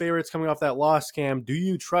 7-point home favorites coming off that loss, Cam. Do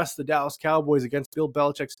you trust the Dallas Cowboys against Bill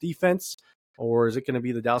Belichick's defense? or is it going to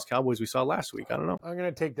be the Dallas Cowboys we saw last week? I don't know. I'm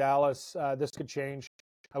going to take Dallas. This could change.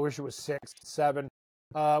 I wish it was 6, 7.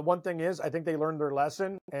 One thing is, I think they learned their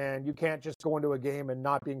lesson, and you can't just go into a game and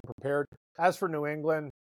not being prepared. As for New England,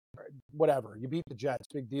 whatever. You beat the Jets.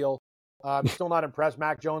 Big deal. Still not impressed.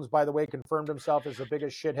 Mac Jones, by the way, confirmed himself as the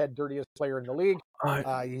biggest shithead, dirtiest player in the league.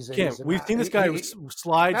 We've seen this guy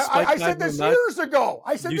slide. I said this years ago.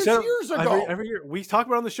 Years ago. Every year we talk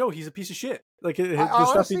about it on the show. He's a piece of shit. Like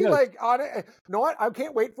honestly, you know what? I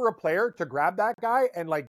can't wait for a player to grab that guy and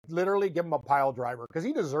like literally give him a pile driver because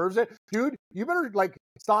he deserves it, dude. You better like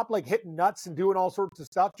stop like hitting nuts and doing all sorts of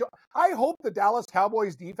stuff. I hope the Dallas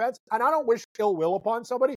Cowboys defense, and I don't wish ill will upon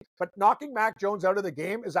somebody, but knocking Mac Jones out of the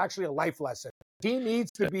game is actually a life lesson. He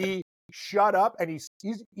needs to be shut up, and he's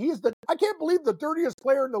the I can't believe the dirtiest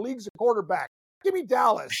player in the league's a quarterback. Give me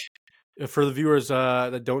Dallas. For the viewers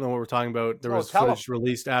that don't know what we're talking about, there was footage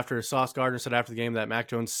released after Sauce Gardner said after the game that Mac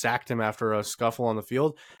Jones sacked him after a scuffle on the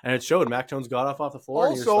field, and it showed Mac Jones got off the floor.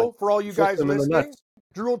 Also, for all you guys listening,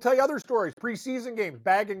 Drew will tell you other stories. Preseason games,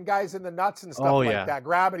 bagging guys in the nuts and stuff that.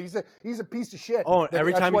 Grab it. He's a piece of shit. Oh,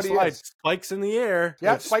 every time he slides, spikes in the air.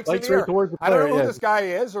 Yeah, spikes in the air. I don't know who this guy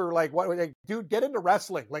is or like what. Like, dude, get into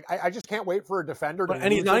wrestling. Like I just can't wait for a defender.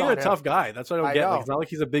 And he's not even a tough guy. That's what I don't get. Like, it's not like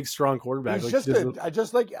he's a big, strong quarterback. He's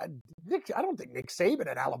just like Nick. I don't think Nick Saban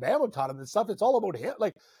at Alabama taught him this stuff. It's all about him.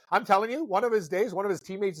 Like I'm telling you, one of his days, one of his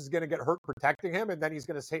teammates is going to get hurt protecting him, and then he's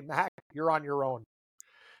going to say, "Mac, you're on your own."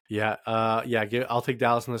 Yeah, I'll take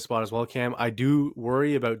Dallas in this spot as well, Cam. I do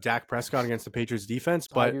worry about Dak Prescott against the Patriots defense,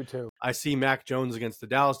 but I do too. I see Mac Jones against the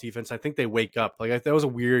Dallas defense. I think they wake up. Like that was a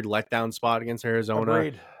weird letdown spot against Arizona.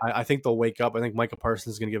 Agreed. I think they'll wake up. I think Micah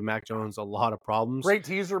Parsons is going to give Mac Jones a lot of problems. Great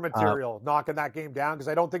teaser material, knocking that game down because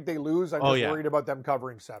I don't think they lose. I'm just worried about them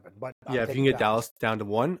covering 7. But if you can get Dallas down to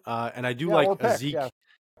 1, and I do like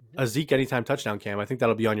a Zeke anytime touchdown, Cam. I think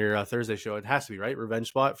that'll be on your Thursday show. It has to be, right? Revenge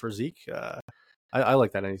spot for Zeke. I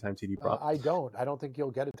like that anytime TD prop. I don't think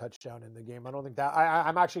he'll get a touchdown in the game. I don't think that.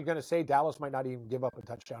 I'm actually going to say Dallas might not even give up a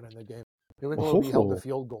touchdown in the game. New England will be held to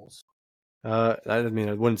field goals. I mean,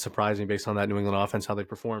 it wouldn't surprise me based on that New England offense, how they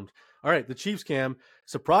performed. All right, the Chiefs, Cam,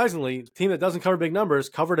 surprisingly, team that doesn't cover big numbers,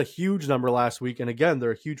 covered a huge number last week. And again,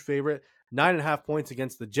 they're a huge favorite, 9.5 points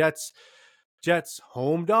against the Jets. Jets,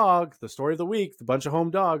 home dog, the story of the week, the bunch of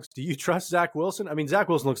home dogs. Do you trust Zach Wilson? I mean, Zach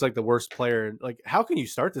Wilson looks like the worst player. Like, how can you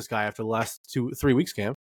start this guy after the last 2-3 weeks,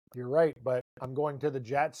 Cam? You're right, but I'm going to the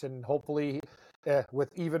Jets, and hopefully with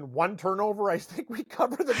even 1 turnover, I think we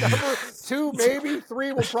cover the number. 2, maybe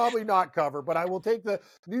 3 will probably not cover, but I will take the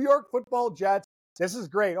New York Football Jets. This is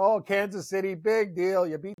great. Oh, Kansas City, big deal.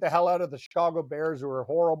 You beat the hell out of the Chicago Bears, who are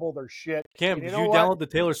horrible. They're shit. Cam, did you download the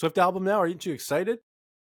Taylor Swift album now? Aren't you excited?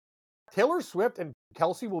 Taylor Swift and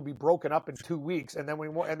Kelsey will be broken up in 2 weeks, and then we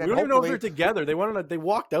don't even know if they're together. They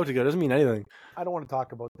walked out together. Doesn't mean anything. I don't want to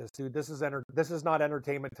talk about this, dude. This is not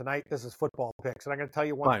entertainment tonight. This is football picks, and I'm going to tell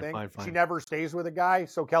you one thing. Fine. She never stays with a guy.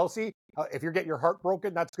 So Kelsey, if you're getting your heart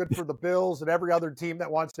broken, that's good for the Bills and every other team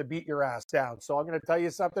that wants to beat your ass down. So I'm going to tell you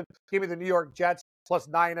something. Give me the New York Jets plus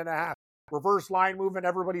 9.5. Reverse line movement.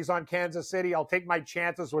 Everybody's on Kansas City. I'll take my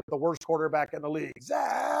chances with the worst quarterback in the league,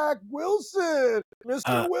 Zach Wilson,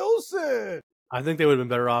 Mr. Wilson. I think they would have been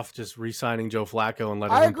better off just re-signing Joe Flacco and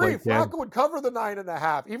letting him play. I agree. Flacco would cover the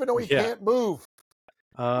 9.5, even though he can't move.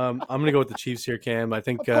 I'm going to go with the Chiefs here, Cam. I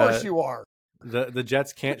think. Of course you are. The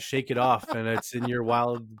Jets can't shake it off, and it's in your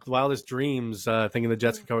wildest dreams thinking the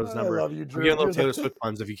Jets can cover this number. I love you, Drew. I'm getting a little Taylor Swift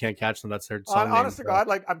puns if you can't catch them. That's their song honest name, to God,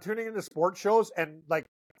 like I'm tuning into sports shows and like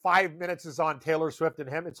 5 minutes is on Taylor Swift and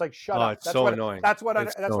him. It's like, shut up. It's so annoying. That's what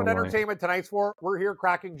Entertainment Tonight's for. We're here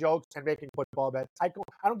cracking jokes and making football bets. I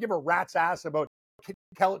don't give a rat's ass about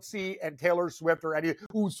Kelsey and Taylor Swift or any.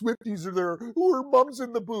 Ooh, Swifties are there. Ooh, her mom's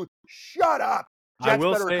in the booth. Shut up. Jets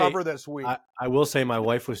better cover this week. I will say my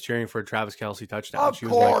wife was cheering for a Travis Kelce touchdown. Of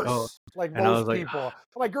course. Like most people.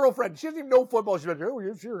 My girlfriend, she doesn't even know football. She's like, oh,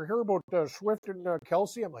 you hear about Swift and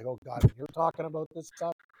Kelsey? I'm like, oh, God, you're talking about this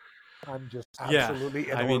stuff? I'm just absolutely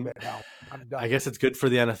in orbit now. I'm done. I guess it's good for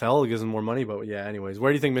the NFL. It gives them more money. But yeah, anyways,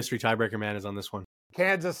 where do you think Mystery Tiebreaker Man is on this one?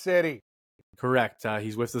 Kansas City. Correct.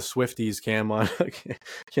 He's with the Swifties, Cam, on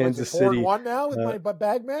Kansas City. 4-1 now with my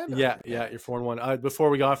bag man? Yeah, you're 4-1. Before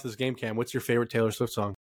we go off this game, Cam, what's your favorite Taylor Swift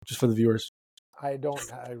song? Just for the viewers. I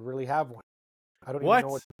really have one. I don't even know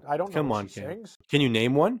what. I don't know what she sings. Can you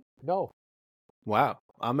name one? No. Wow.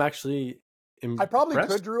 I'm actually impressed. I probably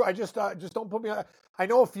could, Drew. I just don't put me on. I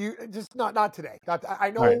know a few, just not today.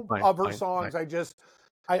 I know of her songs. Fine.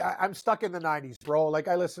 I'm stuck in the 90s, bro. Like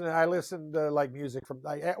I listen to like music from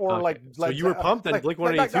So you were pumped at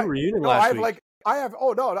Blink-182 reunion last week. I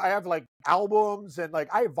have like albums and like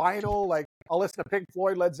I have vinyl. Like I'll listen to Pink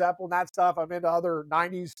Floyd, Led Zeppelin, that stuff. I'm into other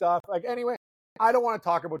 90s stuff. Like, anyway, I don't want to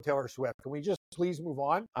talk about Taylor Swift. Can we just please move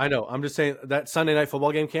on? I know. I'm just saying that Sunday night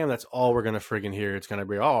football game, Cam, that's all we're going to friggin' hear. It's going to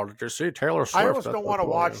be, oh, did you see Taylor Swift? I almost don't want to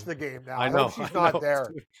watch the game now. I know. Hope she's not there.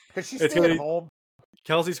 Because she's staying at home.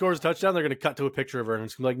 Kelsey scores a touchdown, they're going to cut to a picture of her, and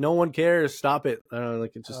it's like, no one cares. Stop it. I don't know,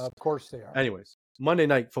 like, it's just. Of course they are. Anyways, Monday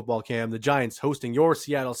night football, Cam, the Giants hosting your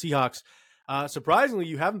Seattle Seahawks. Surprisingly,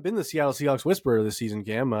 you haven't been the Seattle Seahawks whisperer this season,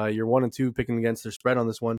 Cam. You're 1-2 picking against their spread on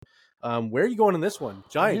this one. Where are you going in this one?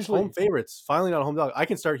 Giants, home favorites. Finally not a home dog. I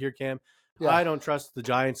can start here, Cam. Yeah. I don't trust the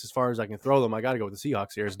Giants as far as I can throw them. I got to go with the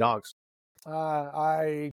Seahawks here as dogs.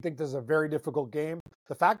 I think this is a very difficult game.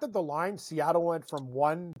 The fact that the line, Seattle went from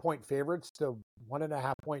 1-point favorites to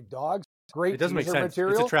 1.5-point dogs, great. It doesn't make sense.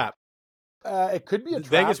 Material. It's a trap. It could be a trap.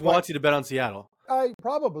 Vegas wants you to bet on Seattle.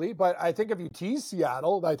 Probably, but I think if you tease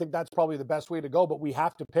Seattle, I think that's probably the best way to go. But we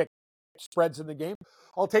have to pick spreads in the game.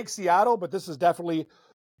 I'll take Seattle, but this is definitely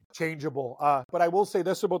changeable. But I will say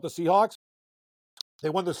this about the Seahawks. They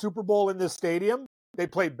won the Super Bowl in this stadium. They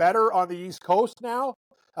play better on the East Coast now.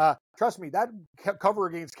 Trust me, that cover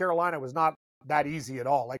against Carolina was not that easy at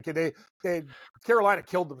all. Like Carolina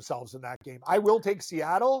killed themselves in that game. I will take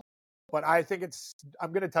Seattle, but I think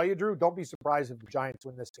I'm going to tell you, Drew, don't be surprised if the Giants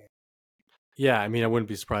win this game. Yeah, I mean, I wouldn't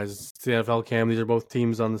be surprised. It's the NFL, Cam. These are both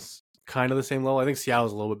teams on this kind of the same level. I think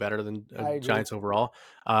Seattle's a little bit better than Giants overall.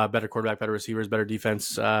 Better quarterback, better receivers, better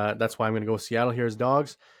defense. That's why I'm going to go with Seattle here as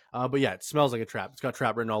dogs. But yeah, it smells like a trap. It's got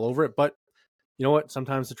trap written all over it. But you know what?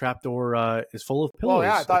 Sometimes the trap door is full of pillows. Well,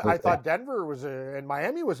 yeah, I thought Denver was and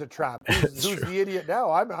Miami was a trap. Who's the idiot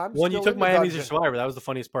now? I'm when you took Miami as your survivor, that was the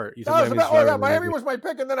funniest part. You took Miami was my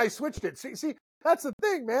pick, and then I switched it. See, that's the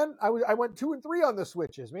thing, man. I went 2 and 3 on the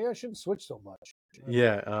switches. Maybe I shouldn't switch so much.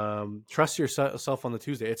 Yeah, trust yourself on the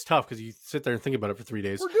Tuesday. It's tough because you sit there and think about it for 3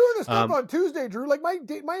 days. We're doing this stuff on Tuesday, Drew. Like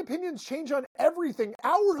my opinions change on everything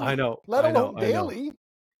hourly. I know, let alone daily.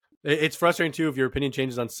 It's frustrating too if your opinion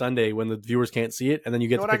changes on Sunday when the viewers can't see it, and then you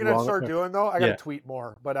get to pick wrong. What I'm going to start doing though, I got to tweet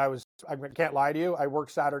more. But I can't lie to you. I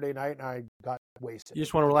worked Saturday night and I got wasted. You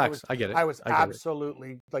just want to relax. I get it. I was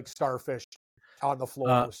absolutely like starfish on the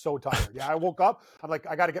floor. I was so tired. Yeah, I woke up. I'm like,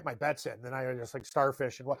 I got to get my bets in. Then I just like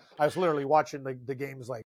starfish, and I was literally watching the games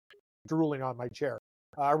like drooling on my chair.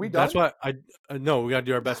 Are we done? That's why no, we got to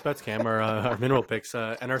do our best bets, Cam, our mineral picks,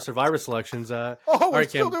 and our Survivor selections. We're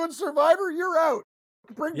still doing Survivor. You're out.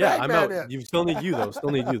 Bring I'm out. In. You still need you though.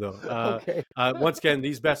 Okay. Once again,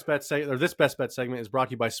 this best bet segment is brought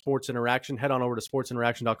to you by Sports Interaction. Head on over to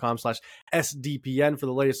sportsinteraction.com/SDPN for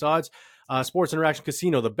the latest odds. Sports Interaction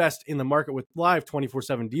Casino, the best in the market with live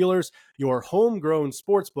 24/7 dealers. Your homegrown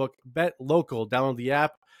sportsbook. Bet local. Download the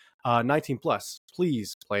app. 19 plus.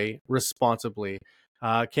 Please play responsibly.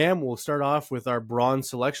 Cam, we'll start off with our bronze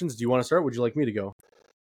selections. Do you want to start? Would you like me to go?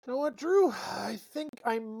 You know what, Drew? I think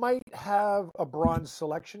I might have a bronze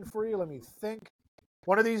selection for you. Let me think.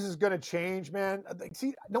 One of these is going to change, man. See,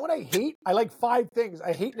 you know what I hate? I like 5 things.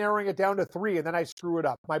 I hate narrowing it down to 3, and then I screw it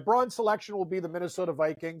up. My bronze selection will be the Minnesota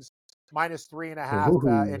Vikings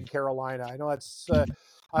 -3.5 in Carolina. I know that's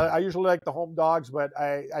I usually like the home dogs, but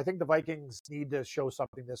I think the Vikings need to show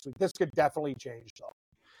something this week. This could definitely change, though.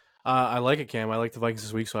 I like it, Cam. I like the Vikings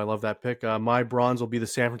this week, so I love that pick. My bronze will be the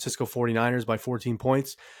San Francisco 49ers by 14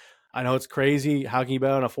 points. I know it's crazy. How can you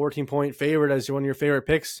bet on a 14-point favorite as one of your favorite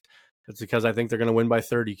picks? It's because I think they're going to win by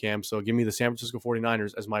 30, Cam. So give me the San Francisco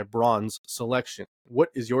 49ers as my bronze selection. What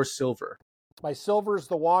is your silver? My silver is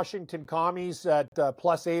the Washington Commies at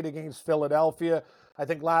 +8 against Philadelphia. I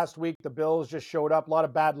think last week the Bills just showed up. A lot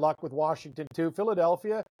of bad luck with Washington, too.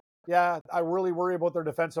 Philadelphia, yeah, I really worry about their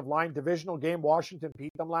defensive line. Divisional game, Washington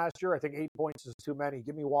beat them last year. I think 8 points is too many.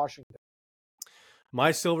 Give me Washington.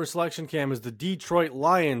 My silver selection, Cam, is the Detroit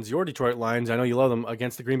Lions, your Detroit Lions. I know you love them,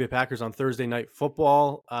 against the Green Bay Packers on Thursday Night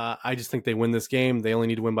Football. I just think they win this game. They only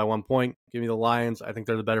need to win by 1 point. Give me the Lions. I think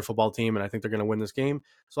they're the better football team, and I think they're going to win this game.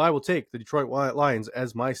 So I will take the Detroit Lions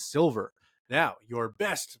as my silver. Now, your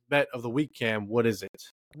best bet of the week, Cam, what is it?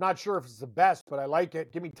 I'm not sure if it's the best, but I like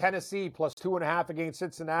it. Give me Tennessee +2.5 against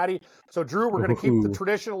Cincinnati. So, Drew, we're going to keep the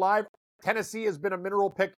tradition alive. Tennessee has been a mineral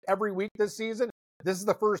pick every week this season. This is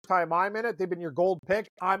the first time I'm in it. They've been your gold pick.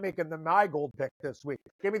 I'm making them my gold pick this week.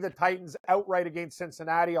 Give me the Titans outright against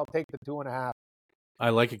Cincinnati. I'll take the 2.5. I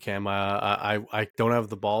like it, Cam. I don't have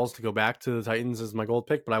the balls to go back to the Titans as my gold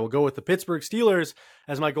pick, but I will go with the Pittsburgh Steelers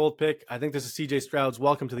as my gold pick. I think this is CJ Stroud's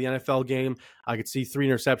welcome to the NFL game. I could see 3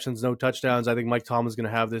 interceptions, no touchdowns. I think Mike Tomlin's going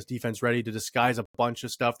to have this defense ready to disguise a bunch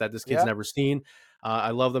of stuff that this kid's never seen. I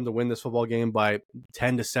love them to win this football game by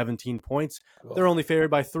 10 to 17 points. They're only favored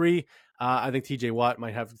by 3. I think TJ Watt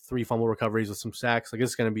might have 3 fumble recoveries with some sacks. Like,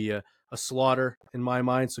 it's going to be a slaughter in my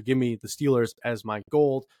mind. So give me the Steelers as my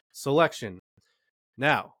gold selection.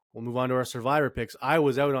 Now, we'll move on to our survivor picks. I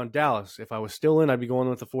was out on Dallas. If I was still in, I'd be going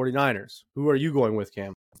with the 49ers. Who are you going with,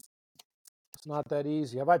 Cam? It's not that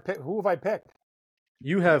easy. Who have I picked?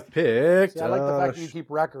 You have picked... See, I like the fact that you keep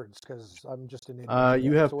records because I'm just an idiot.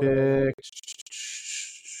 You have picked...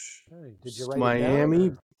 Did you write Miami, it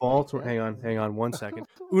down, Baltimore... Hang on 1 second.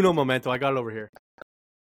 Uno momento. I got it over here.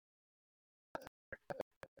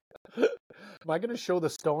 Am I going to show the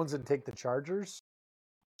Stones and take the Chargers?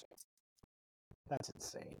 That's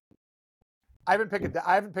insane. I haven't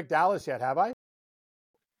picked Dallas yet, have I?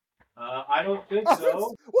 I don't think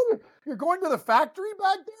so. You're going to the factory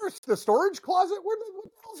back there? The storage closet? What the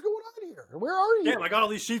hell's going on here? Where are you? Damn, I got all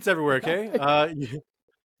these sheets everywhere, okay?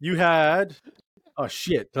 You had... Oh,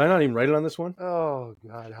 shit. Did I not even write it on this one? Oh,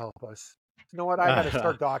 God, help us. You know what? I got to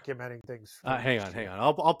start documenting things. Hang on.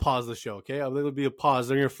 I'll pause the show, okay? There'll be a pause.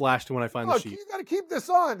 They're going to flash to when I find the sheet. You got to keep this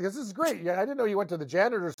on because this is great. Yeah, I didn't know you went to the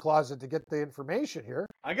janitor's closet to get the information here.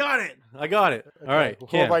 I got it. Okay. All right.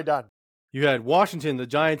 Who have I done? You had Washington, the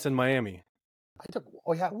Giants, and Miami.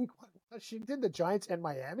 She did the Giants and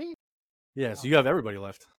Miami? Yeah, so you have everybody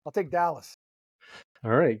left. I'll take Dallas.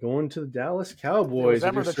 All right, going to the Dallas Cowboys.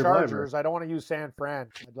 Remember the Chargers. I don't want to use San Fran.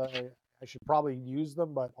 I should probably use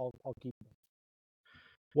them, but I'll keep them.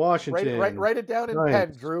 Washington. Write it down in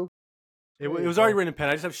pen, Drew. It was already written in pen.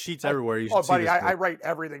 I just have sheets everywhere. Buddy, I write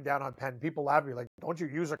everything down on pen. People laugh at me like, don't you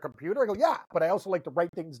use a computer? I go, yeah, but I also like to write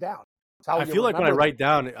things down. I feel like when I write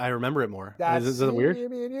down, I remember it more. Is it weird?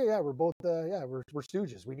 Yeah, we're both, we're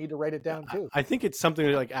stooges. We need to write it down too. I think it's something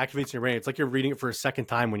that like activates your brain. It's like you're reading it for a second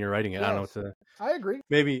time when you're writing it. Yes. I don't know what to. I agree.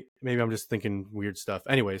 Maybe I'm just thinking weird stuff.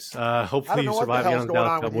 Anyways, hopefully you survive. I don't know what the hell's going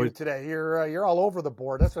on with you today. You're all over the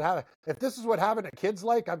board. That's what happened. If this is what having a kid's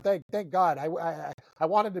like, thank God. I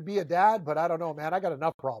wanted to be a dad, but I don't know, man. I got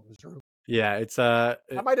enough problems, Drew. Yeah, it's I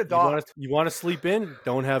might adopt. You want to sleep in?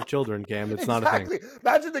 Don't have children, Cam. It's not a thing.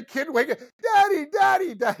 Imagine the kid waking,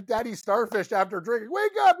 Daddy starfish after drinking.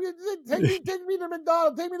 Wake up! Take me to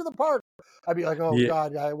McDonald's. Take me to the park. I'd be like, oh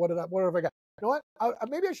God, what have I got? You know what?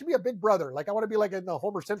 Maybe I should be a big brother. Like I want to be like in the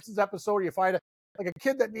Homer Simpson's episode. You find a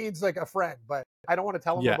kid that needs like a friend, but I don't want to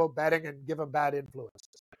tell him about betting and give him bad influences.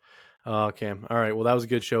 Oh, Cam. All right. Well, that was a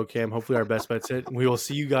good show, Cam. Hopefully our best bets hit. We will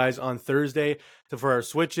see you guys on Thursday for our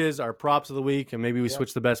switches, our props of the week, and maybe we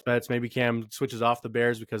switch the best bets. Maybe Cam switches off the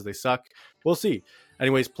Bears because they suck. We'll see.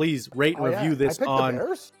 Anyways, please rate and review this on. The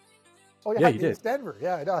Bears? Oh, yeah, you did. It's Denver.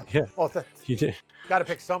 Yeah, I know. Yeah. Oh, you did. Got to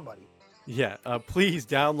pick somebody. Yeah. Please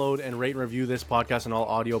download and rate and review this podcast on all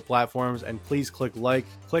audio platforms. And please click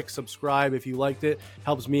subscribe if you liked it.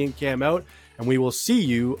 Helps me and Cam out. And we will see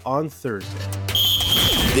you on Thursday.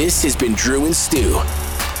 This has been Drew and Stu,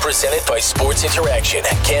 presented by Sports Interaction,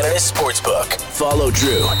 Canada's Sportsbook. Follow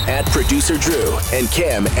Drew at Producer Drew and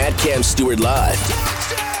Cam at Cam Stewart Live.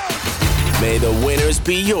 May the winners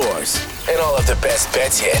be yours and all of the best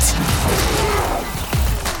bets hit.